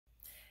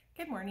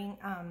Good morning.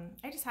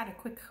 I just had a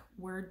quick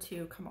word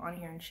to come on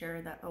here and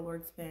share that the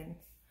Lord's been,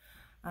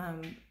 I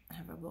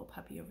have a little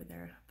puppy over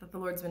there, that the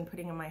Lord's been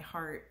putting in my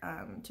heart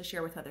to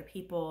share with other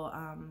people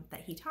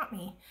that He taught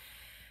me.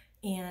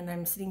 And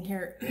I'm sitting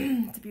here,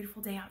 it's a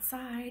beautiful day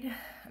outside.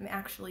 I'm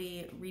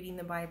actually reading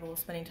the Bible,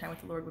 spending time with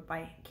the Lord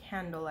by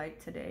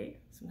candlelight today.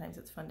 Sometimes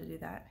it's fun to do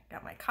that.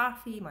 Got my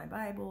coffee, my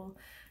Bible,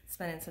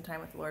 spending some time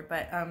with the Lord.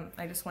 But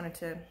I just wanted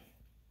to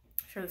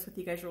share this with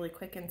you guys really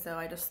quick, and so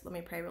let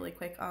me pray really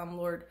quick.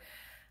 Lord,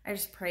 I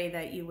just pray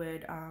that you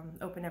would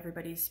open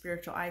everybody's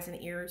spiritual eyes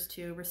and ears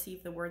to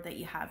receive the word that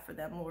you have for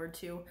them, Lord,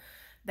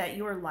 that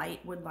your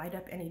light would light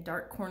up any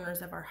dark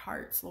corners of our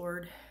hearts,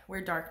 Lord,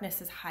 where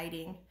darkness is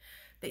hiding,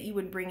 that you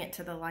would bring it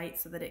to the light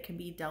so that it can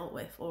be dealt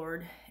with,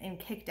 Lord, and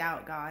kicked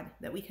out, God,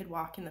 that we could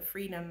walk in the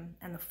freedom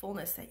and the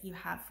fullness that you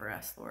have for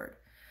us, Lord.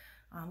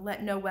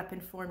 Let no weapon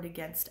formed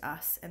against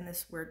us and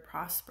this word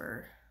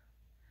prosper,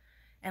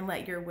 and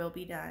let your will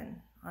be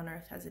done on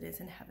earth as it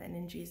is in heaven.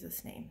 In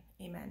Jesus' name,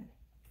 amen.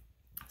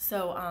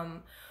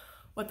 So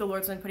what the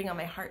Lord's been putting on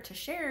my heart to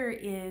share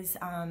is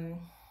a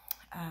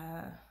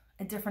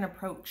different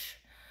approach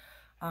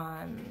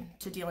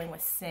to dealing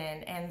with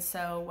sin. And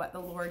so what the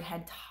Lord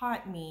had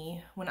taught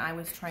me when I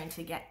was trying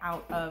to get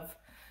out of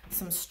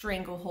some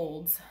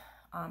strangleholds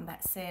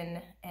that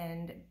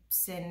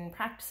sin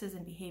practices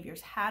and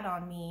behaviors had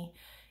on me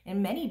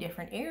in many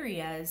different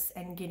areas,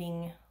 and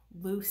getting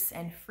loose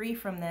and free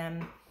from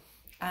them,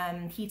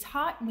 he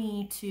taught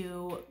me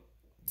to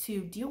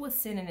deal with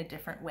sin in a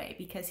different way,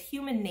 because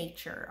human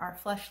nature, our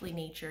fleshly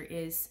nature,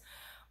 is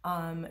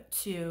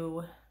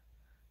to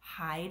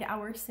hide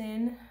our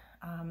sin,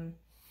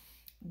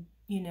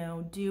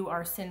 do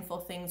our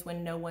sinful things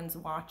when no one's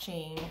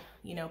watching,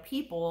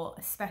 people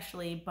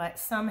especially, but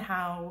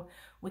somehow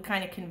we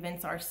kind of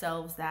convince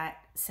ourselves that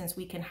since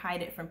we can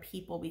hide it from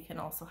people, we can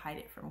also hide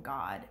it from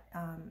God,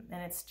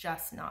 and it's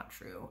just not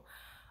true.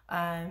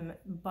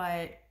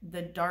 But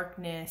the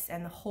darkness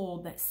and the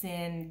hold that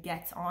sin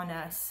gets on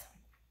us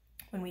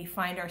when we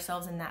find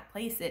ourselves in that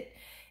place, it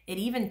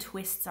even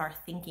twists our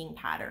thinking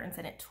patterns,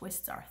 and it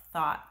twists our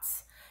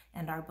thoughts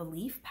and our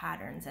belief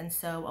patterns. And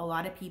so a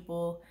lot of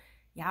people,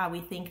 we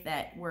think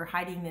that we're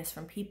hiding this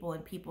from people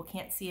and people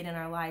can't see it in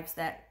our lives,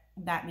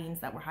 that means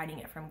that we're hiding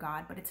it from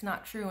God, but it's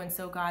not true. And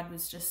so God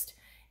was just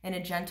in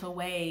a gentle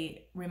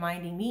way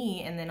reminding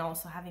me, and then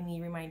also having me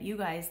remind you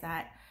guys,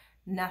 that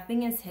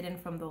nothing is hidden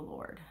from the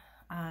Lord.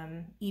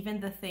 Even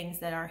the things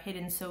that are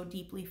hidden so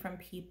deeply from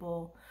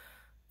people,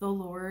 the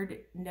Lord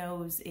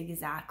knows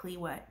exactly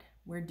what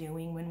we're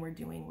doing when we're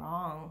doing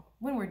wrong,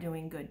 when we're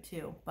doing good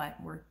too, but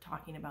we're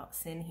talking about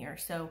sin here.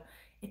 So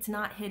it's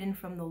not hidden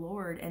from the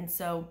Lord. And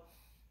so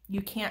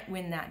you can't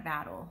win that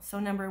battle. So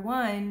number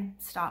one,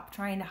 stop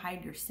trying to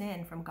hide your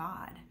sin from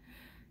God.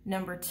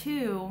 Number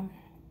two,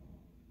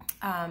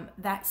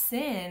 that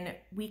sin,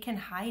 we can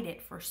hide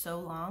it for so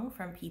long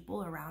from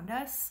people around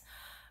us.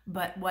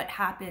 But what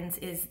happens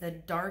is the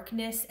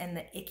darkness and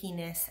the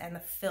ickiness and the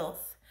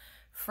filth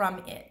from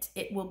it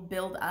will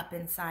build up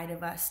inside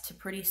of us to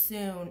pretty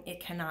soon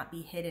it cannot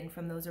be hidden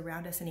from those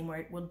around us anymore.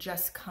 It will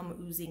just come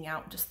oozing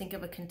out. Just think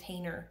of a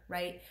container,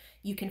 right?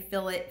 You can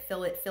fill it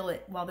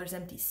while there's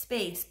empty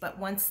space, but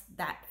once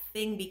that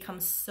thing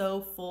becomes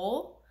so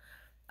full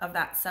of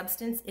that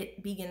substance,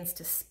 it begins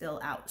to spill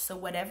out. So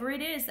whatever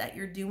it is that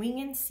you're doing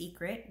in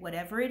secret,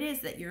 whatever it is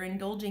that you're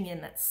indulging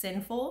in that's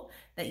sinful,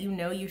 that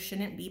you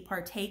shouldn't be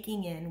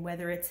partaking in,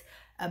 whether it's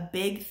a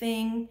big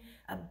thing,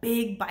 a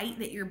big bite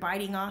that you're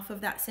biting off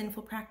of that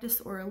sinful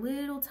practice, or a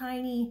little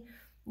tiny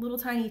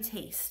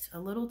taste, a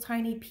little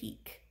tiny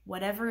peek,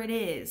 whatever it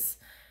is,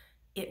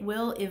 it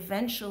will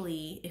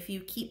eventually, if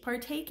you keep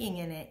partaking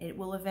in it, it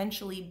will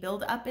eventually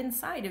build up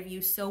inside of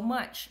you so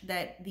much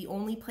that the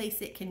only place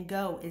it can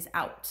go is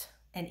out,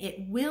 and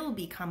it will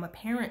become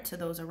apparent to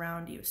those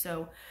around you.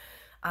 So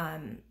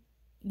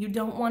you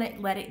don't want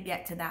to let it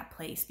get to that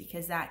place,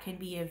 because that can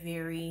be a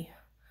very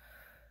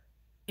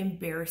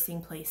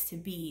embarrassing place to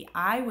be.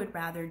 I would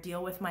rather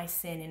deal with my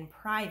sin in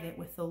private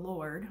with the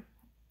Lord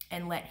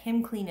and let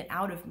Him clean it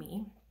out of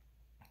me,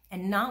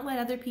 and not let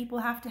other people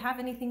have to have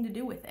anything to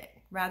do with it,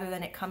 rather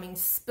than it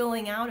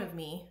spilling out of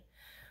me,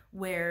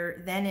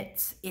 where then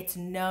it's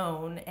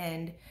known.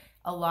 And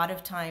a lot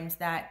of times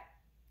that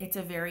it's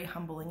a very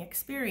humbling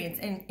experience.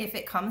 And if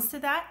it comes to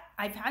that,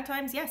 I've had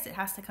times, yes, it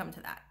has to come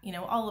to that.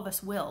 All of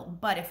us will.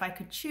 But if I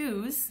could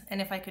choose, and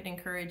if I could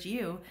encourage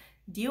you,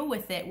 deal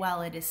with it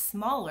while it is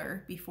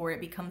smaller before it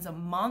becomes a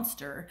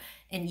monster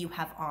and you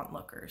have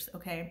onlookers,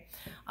 okay?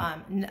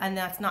 And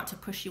that's not to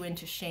push you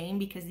into shame,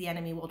 because the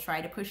enemy will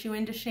try to push you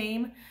into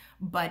shame.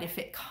 But if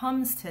it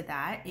comes to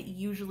that, it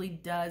usually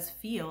does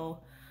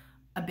feel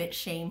a bit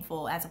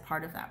shameful as a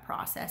part of that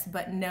process.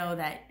 But know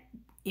that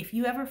if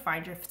you ever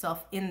find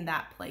yourself in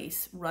that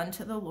place, run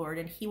to the Lord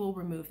and He will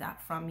remove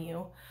that from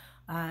you.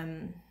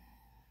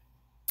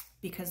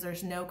 Because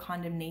there's no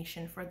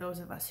condemnation for those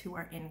of us who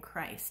are in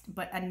Christ.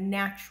 But a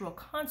natural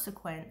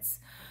consequence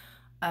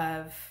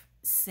of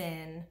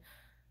sin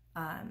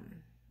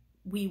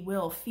we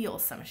will feel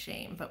some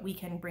shame, but we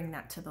can bring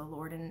that to the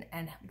Lord,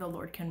 and the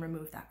Lord can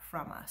remove that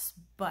from us.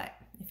 But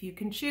if you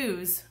can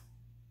choose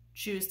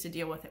to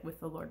deal with it with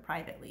the Lord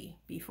privately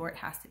before it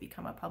has to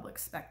become a public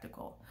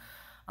spectacle,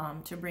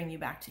 to bring you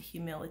back to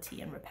humility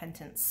and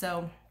repentance.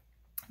 So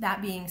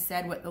that being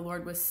said, what the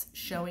Lord was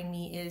showing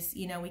me is,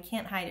 we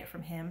can't hide it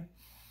from him.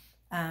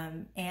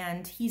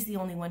 And he's the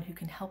only one who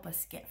can help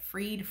us get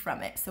freed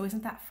from it. So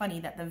isn't that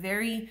funny that the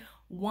very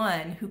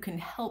one who can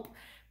help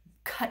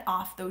cut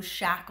off those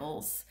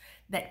shackles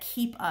that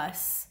keep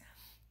us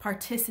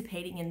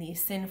participating in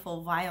these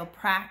sinful, vile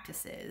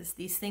practices,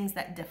 these things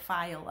that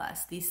defile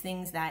us, these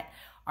things that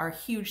are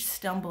huge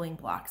stumbling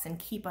blocks and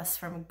keep us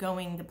from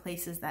going the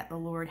places that the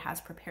Lord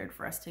has prepared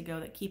for us to go,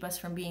 that keep us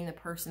from being the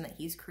person that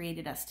he's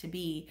created us to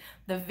be,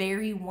 the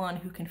very one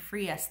who can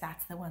free us,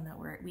 that's the one that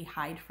we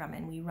hide from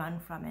and we run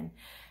from,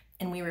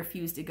 and we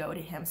refuse to go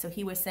to him. So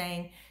he was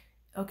saying,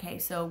 okay,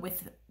 so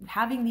with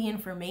having the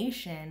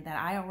information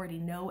that I already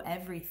know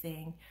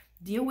everything,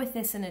 deal with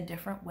this in a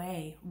different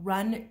way.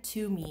 Run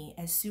to me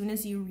as soon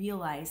as you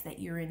realize that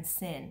you're in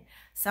sin.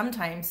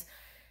 Sometimes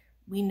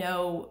we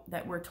know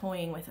that we're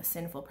toying with a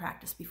sinful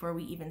practice before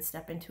we even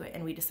step into it,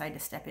 and we decide to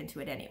step into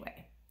it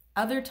anyway.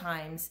 Other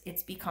times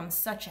it's become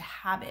such a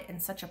habit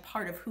and such a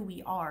part of who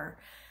we are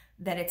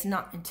that it's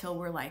not until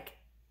we're like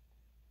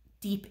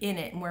deep in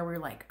it and where we're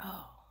like,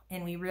 oh,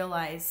 and we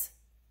realize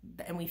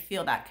and we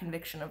feel that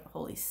conviction of the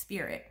Holy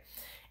Spirit.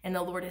 And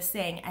the Lord is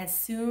saying, as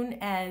soon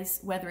as,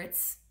 whether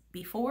it's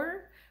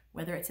before,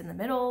 whether it's in the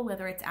middle,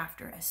 whether it's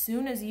after, as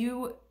soon as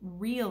you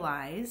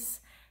realize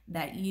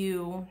that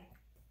you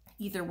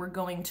either were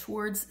going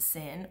towards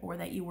sin or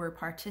that you were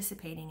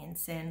participating in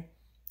sin,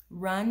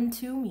 run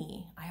to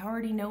me. I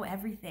already know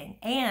everything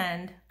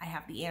and I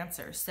have the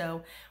answer.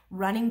 So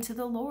running to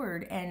the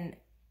Lord, and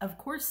of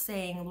course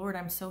saying, Lord,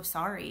 I'm so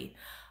sorry.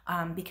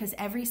 Because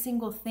every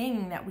single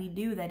thing that we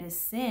do that is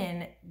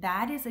sin,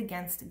 that is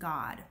against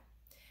God.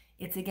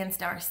 It's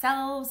against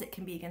ourselves. It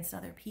can be against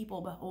other people,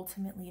 but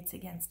ultimately it's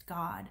against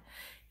God.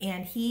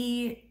 And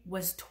he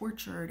was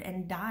tortured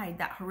and died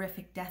that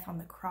horrific death on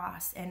the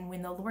cross. And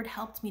when the Lord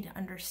helped me to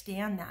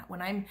understand that,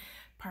 when I'm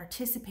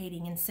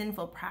participating in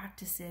sinful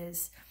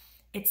practices,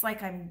 it's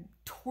like I'm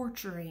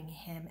torturing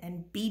him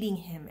and beating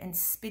him and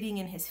spitting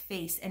in his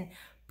face and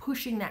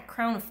pushing that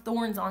crown of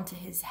thorns onto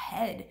his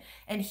head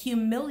and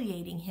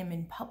humiliating him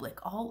in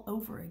public all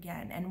over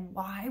again. And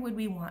why would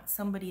we want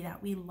somebody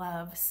that we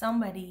love,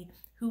 somebody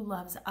who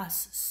loves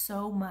us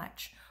so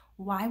much,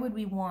 why would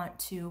we want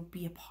to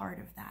be a part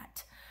of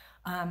that?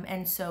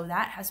 And so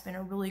that has been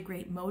a really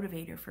great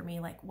motivator for me,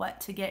 like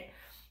what, to get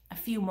a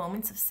few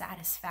moments of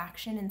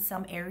satisfaction in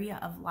some area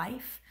of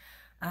life.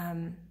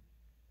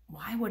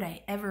 Why would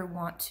I ever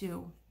want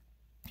to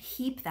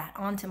heap that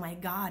onto my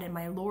God and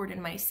my Lord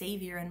and my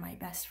Savior and my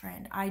best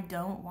friend? I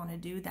don't want to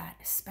do that,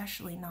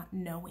 especially not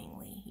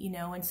knowingly,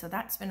 and so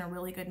that's been a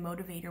really good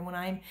motivator when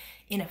I'm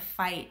in a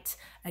fight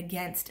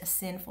against a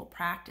sinful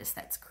practice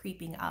that's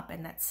creeping up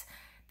and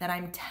that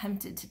I'm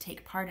tempted to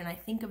take part in. I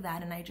think of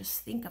that and I just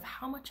think of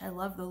how much I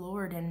love the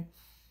Lord, and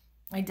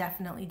I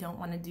definitely don't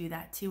want to do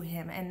that to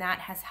him. And that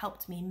has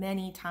helped me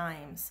many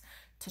times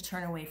to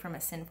turn away from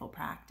a sinful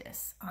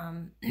practice.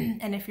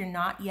 And if you're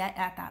not yet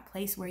at that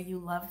place where you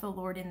love the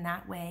Lord in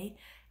that way,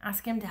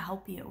 ask him to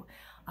help you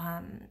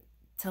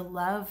to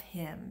love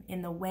him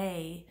in the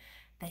way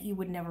that you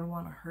would never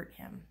want to hurt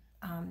him.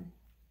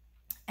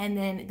 And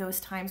then those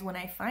times when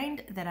I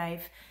find that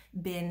I've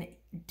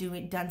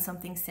done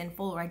something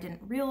sinful, or I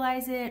didn't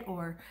realize it,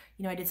 or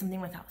I did something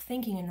without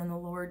thinking, and then the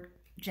Lord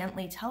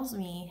gently tells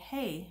me,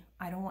 hey,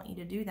 I don't want you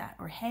to do that,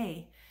 or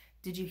hey,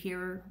 did you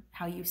hear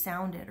how you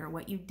sounded, or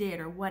what you did,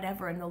 or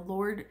whatever? And the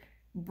Lord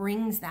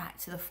brings that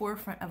to the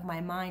forefront of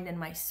my mind and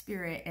my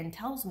spirit and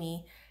tells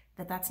me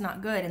that that's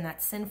not good and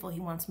that's sinful. He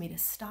wants me to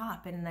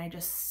stop. And I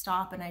just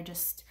stop, and I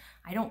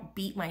don't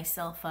beat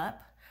myself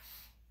up.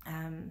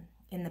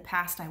 In the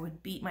past, I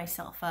would beat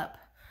myself up.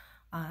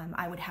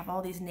 I would have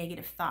all these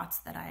negative thoughts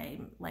that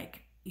I'm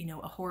like,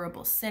 a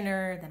horrible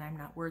sinner, that I'm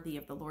not worthy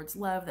of the Lord's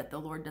love, that the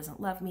Lord doesn't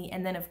love me.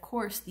 And then of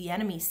course the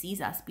enemy sees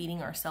us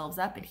beating ourselves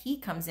up, and he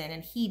comes in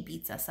and he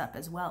beats us up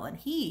as well. And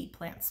he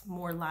plants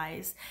more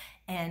lies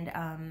and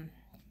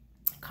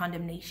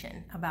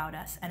condemnation about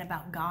us and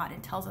about God,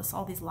 and tells us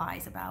all these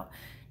lies about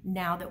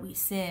now that we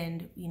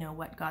sinned,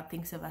 what God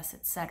thinks of us,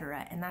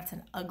 etc. And that's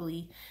an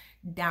ugly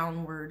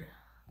downward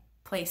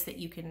place that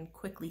you can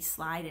quickly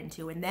slide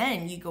into, and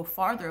then you go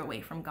farther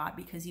away from God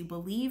because you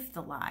believe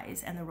the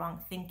lies and the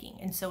wrong thinking.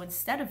 And so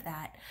instead of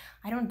that,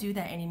 I don't do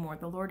that anymore.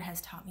 The Lord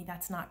has taught me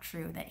that's not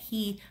true, that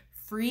he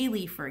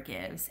freely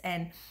forgives,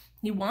 and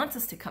he wants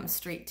us to come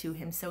straight to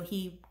him so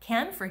he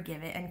can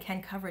forgive it and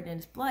can cover it in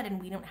his blood,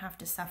 and we don't have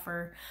to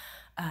suffer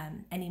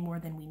any more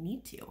than we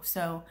need to.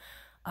 So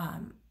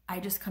I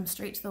just come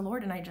straight to the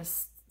Lord and I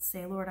just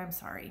say, Lord, I'm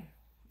sorry.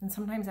 And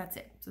sometimes that's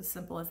it. It's as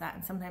simple as that.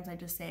 And sometimes I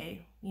just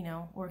say,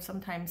 or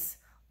sometimes,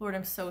 Lord,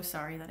 I'm so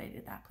sorry that I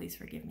did that. Please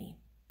forgive me.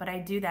 But I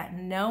do that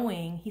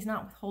knowing he's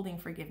not withholding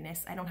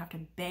forgiveness. I don't have to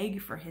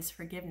beg for his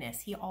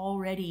forgiveness. He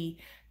already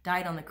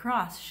died on the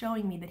cross,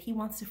 showing me that he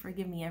wants to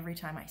forgive me every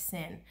time I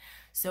sin.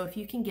 So if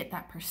you can get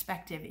that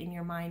perspective in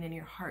your mind and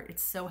your heart,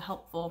 it's so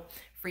helpful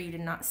for you to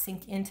not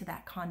sink into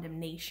that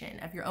condemnation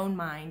of your own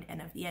mind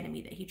and of the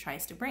enemy that he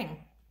tries to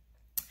bring.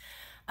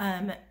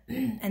 And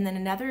then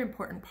another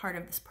important part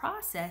of this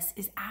process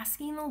is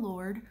asking the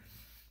Lord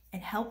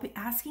and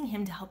asking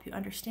him to help you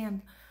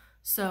understand.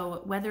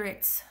 So whether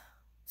it's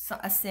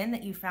a sin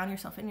that you found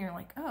yourself in, you're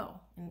like,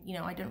 oh, and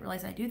I didn't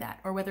realize I do that.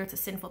 Or whether it's a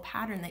sinful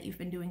pattern that you've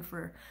been doing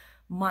for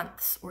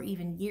months or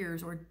even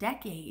years or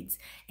decades,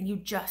 and you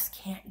just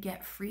can't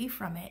get free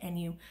from it. And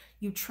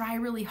you try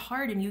really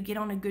hard and you get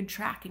on a good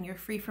track and you're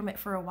free from it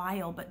for a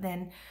while. But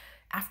then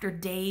after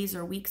days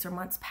or weeks or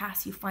months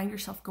pass, you find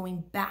yourself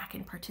going back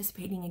and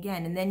participating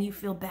again. And then you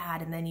feel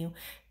bad, and then you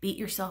beat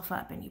yourself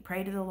up and you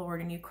pray to the Lord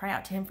and you cry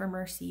out to him for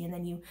mercy. And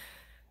then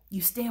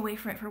you stay away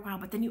from it for a while,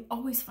 but then you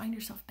always find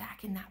yourself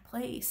back in that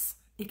place.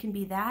 It can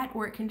be that,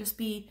 or it can just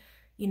be,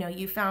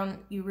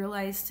 you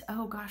realized,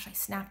 oh gosh, I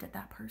snapped at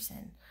that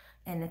person,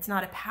 and it's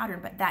not a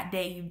pattern, but that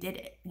day you did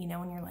it, and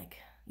you're like,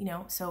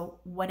 so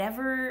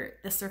whatever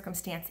the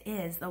circumstance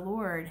is, the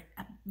Lord,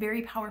 a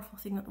very powerful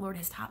thing that the Lord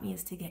has taught me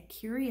is to get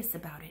curious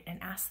about it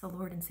and ask the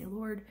Lord and say,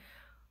 Lord,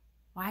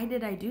 why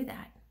did I do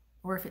that?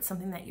 Or if it's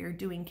something that you're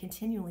doing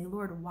continually,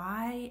 Lord,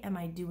 why am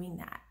I doing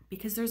that?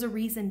 Because there's a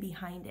reason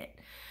behind it.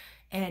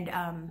 And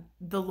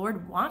the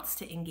Lord wants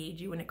to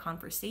engage you in a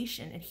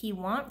conversation, and he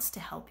wants to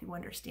help you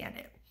understand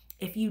it.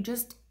 If you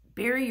just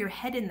bury your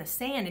head in the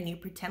sand and you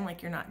pretend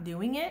like you're not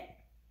doing it,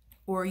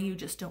 or you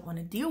just don't want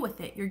to deal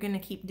with it, you're going to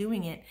keep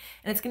doing it.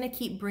 And it's going to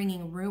keep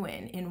bringing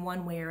ruin in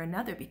one way or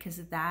another, because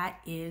that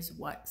is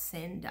what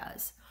sin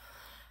does.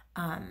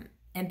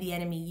 And the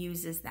enemy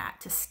uses that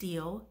to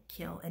steal,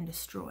 kill, and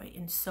destroy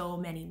in so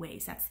many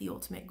ways. That's the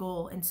ultimate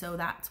goal. And so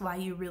that's why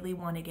you really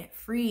want to get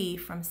free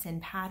from sin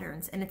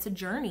patterns. And it's a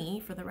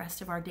journey for the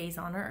rest of our days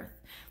on earth.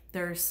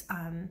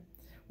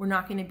 We're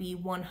not going to be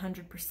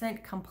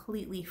 100%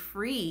 completely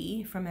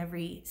free from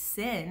every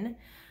sin,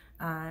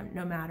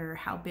 no matter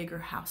how big or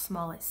how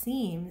small it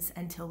seems,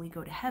 until we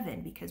go to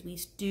heaven, because we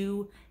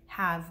do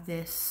have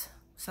this,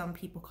 some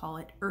people call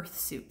it earth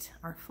suit,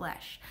 our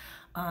flesh.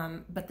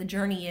 But the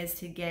journey is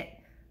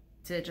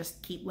to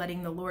just keep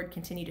letting the Lord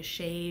continue to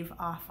shave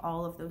off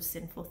all of those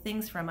sinful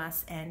things from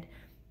us, and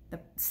the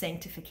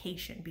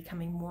sanctification,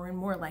 becoming more and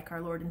more like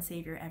our Lord and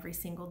Savior every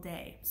single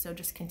day. So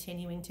just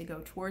continuing to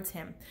go towards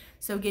him.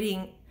 So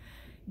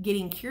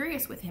getting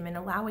curious with him and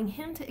allowing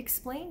him to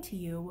explain to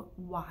you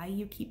why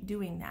you keep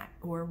doing that,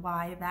 or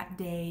why that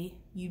day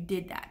you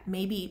did that.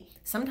 Maybe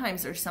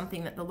sometimes there's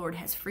something that the Lord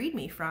has freed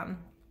me from,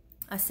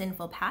 a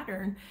sinful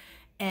pattern,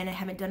 and I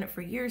haven't done it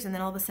for years, and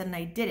then all of a sudden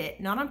I did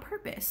it, not on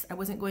purpose. I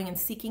wasn't going and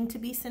seeking to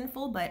be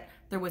sinful, but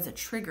there was a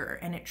trigger,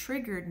 and it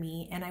triggered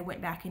me, and I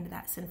went back into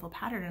that sinful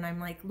pattern, and I'm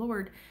like,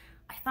 Lord,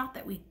 I thought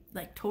that we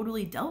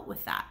totally dealt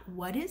with that.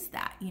 What is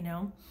that,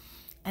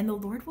 And the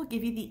Lord will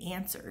give you the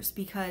answers,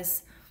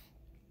 because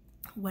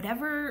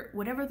whatever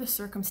the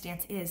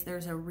circumstance is,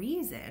 there's a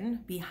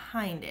reason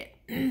behind it.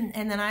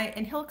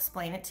 And he'll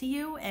explain it to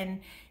you, and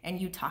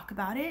you talk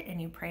about it,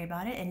 and you pray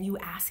about it, and you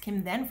ask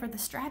him then for the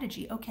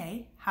strategy.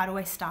 Okay, how do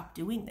I stop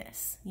doing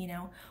this?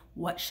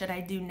 What should I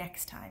do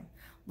next time?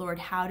 Lord,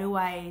 how do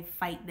I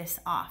fight this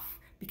off?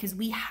 Because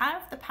we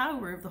have the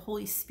power of the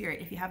Holy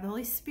Spirit. If you have the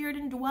Holy Spirit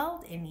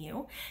indwelled in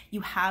you,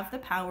 you have the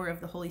power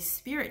of the Holy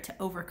Spirit to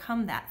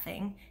overcome that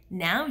thing.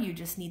 Now you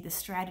just need the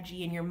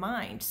strategy in your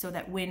mind, so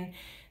that when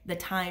the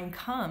time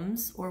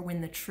comes, or when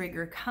the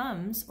trigger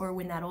comes, or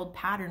when that old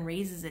pattern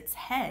raises its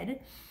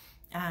head,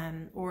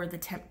 or the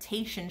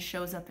temptation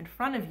shows up in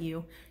front of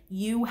you,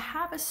 you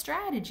have a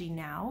strategy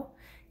now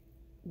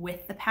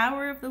with the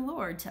power of the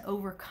Lord to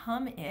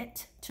overcome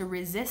it, to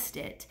resist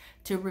it,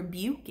 to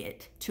rebuke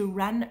it, to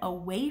run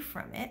away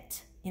from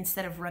it,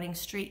 instead of running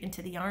straight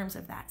into the arms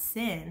of that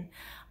sin,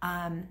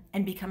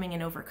 and becoming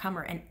an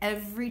overcomer. And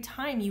every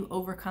time you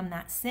overcome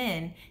that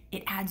sin,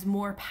 it adds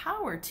more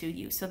power to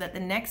you, so that the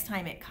next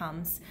time it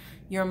comes,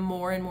 you're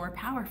more and more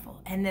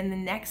powerful. And then the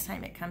next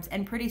time it comes,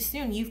 and pretty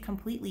soon you've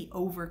completely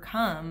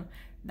overcome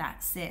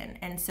that sin.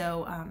 And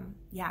so,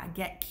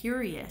 get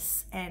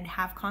curious and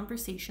have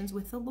conversations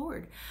with the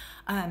Lord.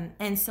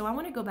 And so I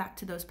want to go back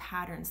to those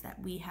patterns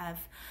that we have,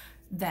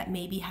 that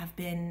maybe have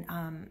been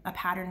a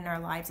pattern in our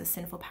lives, a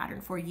sinful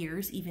pattern for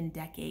years, even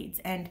decades.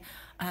 And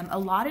a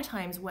lot of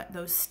times what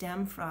those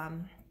stem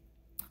from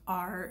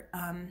are,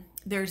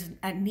 there's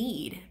a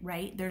need,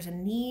 right? There's a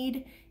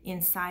need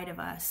inside of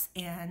us,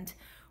 and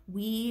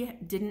we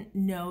didn't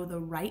know the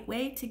right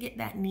way to get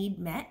that need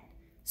met.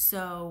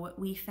 So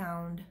we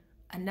found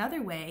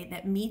another way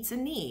that meets a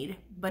need,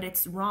 but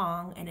it's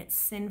wrong and it's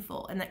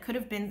sinful. And that could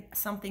have been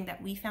something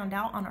that we found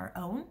out on our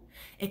own.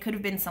 It could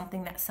have been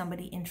something that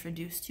somebody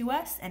introduced to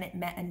us and it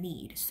met a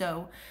need.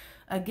 So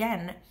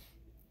again,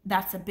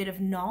 that's a bit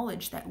of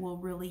knowledge that will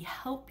really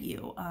help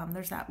you.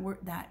 There's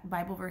that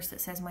Bible verse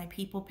that says, my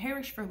people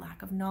perish for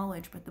lack of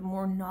knowledge. But the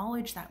more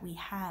knowledge that we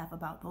have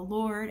about the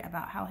Lord,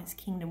 about how his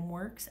kingdom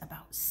works,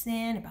 about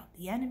sin, about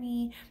the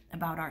enemy,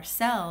 about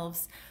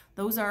ourselves,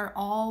 those are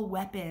all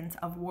weapons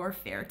of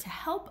warfare to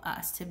help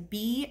us to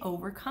be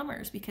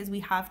overcomers, because we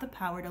have the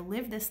power to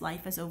live this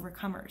life as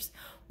overcomers.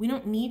 We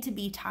don't need to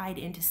be tied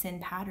into sin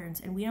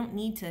patterns, and we don't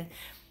need to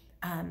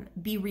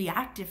be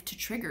reactive to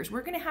triggers.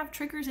 We're going to have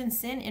triggers and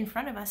sin in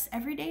front of us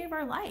every day of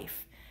our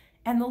life.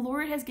 And the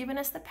Lord has given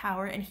us the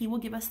power, and he will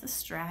give us the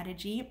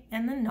strategy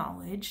and the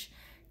knowledge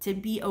to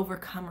be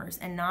overcomers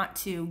and not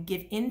to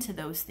give into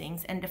those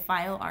things and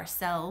defile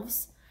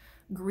ourselves,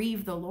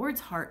 grieve the Lord's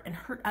heart, and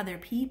hurt other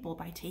people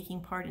by taking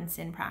part in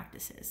sin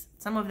practices.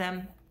 Some of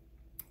them,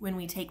 when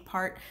we take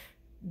part,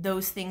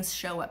 those things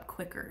show up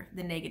quicker,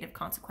 the negative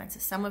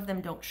consequences. Some of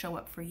them don't show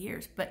up for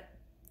years, but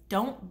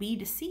don't be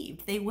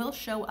deceived. They will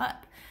show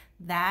up.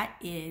 That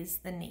is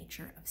the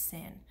nature of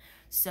sin.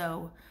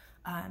 So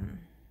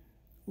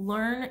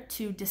learn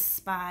to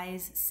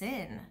despise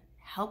sin.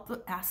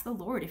 Ask the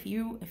Lord. If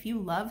you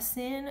love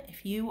sin,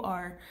 if you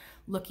are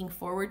looking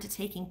forward to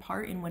taking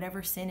part in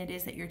whatever sin it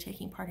is that you're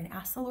taking part in,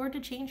 ask the Lord to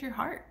change your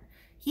heart.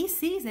 He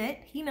sees it.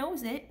 He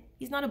knows it.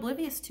 He's not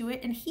oblivious to it.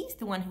 And he's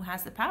the one who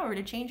has the power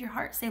to change your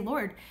heart. Say,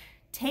 Lord,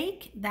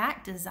 take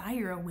that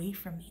desire away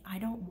from me. I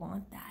don't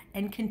want that.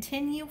 And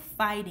continue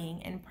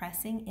fighting and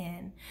pressing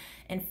in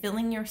and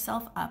filling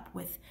yourself up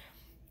with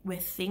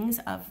things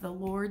of the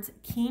Lord's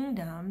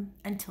kingdom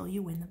until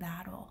you win the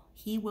battle.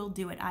 He will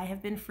do it. I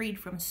have been freed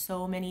from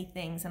so many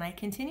things, and I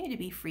continue to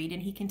be freed,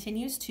 and he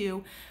continues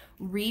to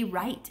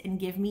rewrite and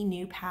give me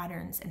new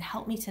patterns and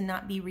help me to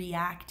not be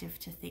reactive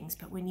to things.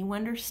 But when you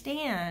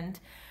understand,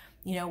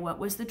 what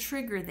was the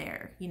trigger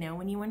there?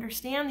 When you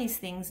understand these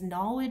things,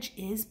 knowledge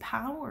is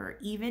power,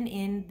 even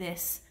in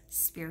this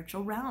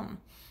spiritual realm.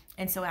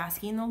 And so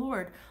asking the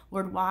Lord,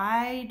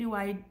 why do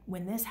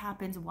when this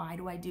happens, why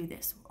do I do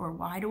this? Or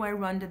why do I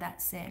run to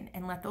that sin?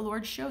 And let the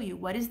Lord show you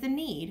what is the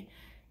need,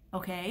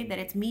 okay, that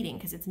it's meeting,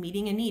 because it's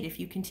meeting a need if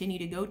you continue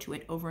to go to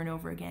it over and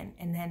over again.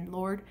 And then,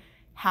 Lord,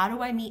 how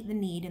do I meet the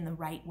need in the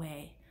right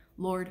way?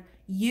 Lord,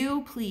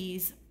 you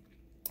please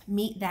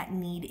meet that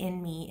need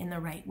in me in the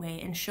right way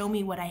and show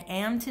me what I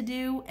am to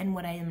do and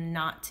what I am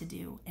not to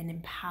do, and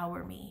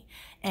empower me.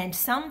 And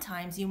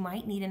sometimes you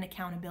might need an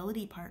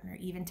accountability partner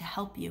even to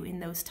help you in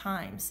those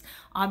times.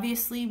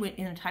 Obviously,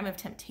 in a time of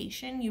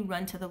temptation, you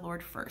run to the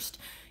Lord first.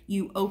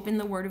 You open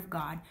the Word of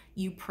God.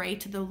 You pray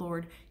to the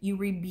Lord. You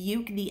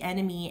rebuke the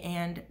enemy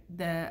and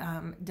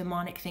the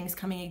demonic things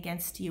coming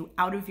against you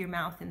out of your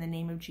mouth in the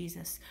name of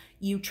Jesus.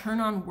 You turn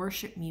on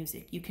worship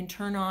music. You can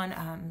turn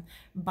on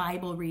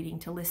Bible reading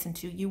to listen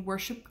to. You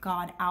worship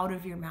God out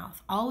of your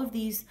mouth. All of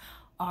these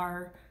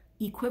are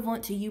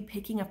equivalent to you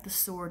picking up the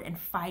sword and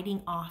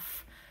fighting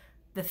off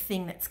the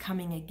thing that's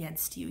coming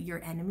against you,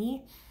 your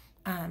enemy.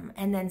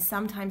 And then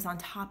sometimes on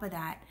top of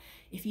that,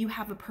 if you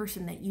have a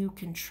person that you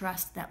can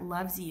trust, that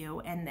loves you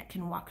and that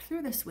can walk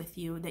through this with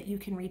you, that you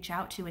can reach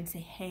out to and say,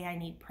 hey, I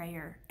need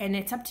prayer. And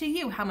it's up to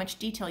you how much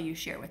detail you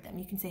share with them.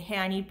 You can say, hey,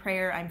 I need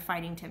prayer. I'm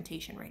fighting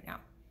temptation right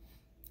now.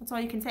 That's all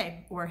you can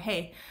say. Or,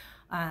 hey,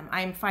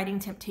 I'm fighting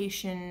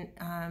temptation,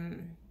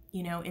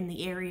 in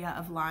the area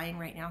of lying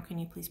right now. Can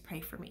you please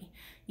pray for me?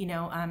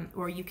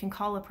 Or you can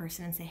call a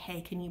person and say, hey,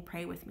 can you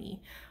pray with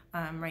me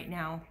right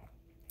now?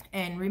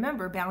 And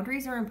remember,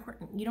 boundaries are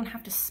important. You don't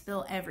have to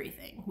spill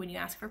everything when you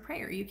ask for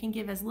prayer. You can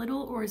give as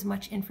little or as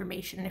much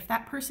information. And if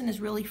that person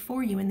is really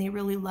for you and they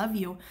really love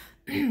you,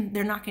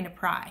 they're not going to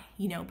pry,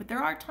 But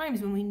there are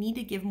times when we need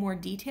to give more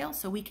detail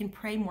so we can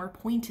pray more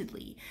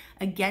pointedly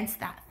against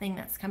that thing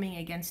that's coming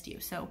against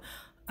you. So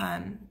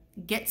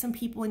get some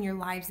people in your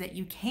lives that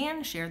you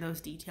can share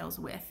those details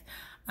with.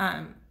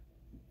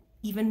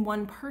 Even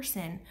one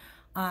person,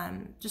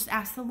 just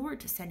ask the Lord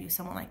to send you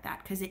someone like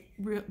that, because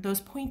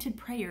those pointed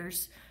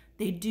prayers,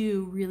 they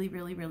do really,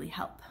 really, really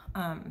help.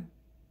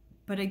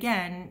 But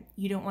again,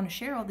 you don't want to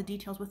share all the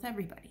details with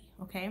everybody,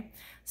 okay?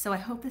 So I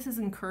hope this is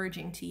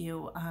encouraging to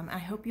you. I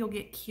hope you'll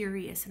get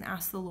curious and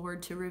ask the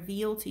Lord to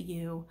reveal to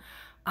you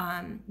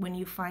when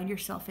you find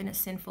yourself in a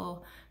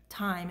sinful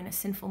time, in a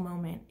sinful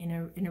moment,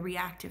 in a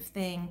reactive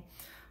thing,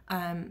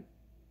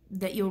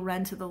 that you'll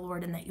run to the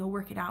Lord and that you'll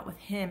work it out with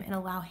him and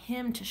allow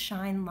him to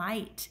shine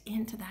light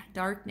into that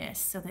darkness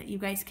so that you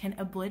guys can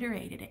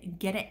obliterate it and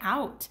get it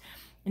out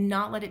and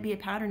not let it be a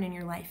pattern in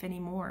your life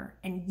anymore.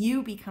 And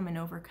you become an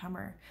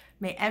overcomer.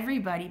 May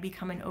everybody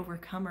become an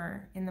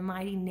overcomer in the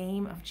mighty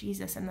name of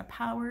Jesus and the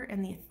power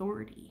and the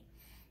authority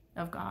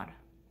of God.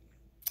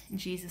 In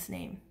Jesus'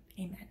 name,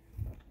 amen.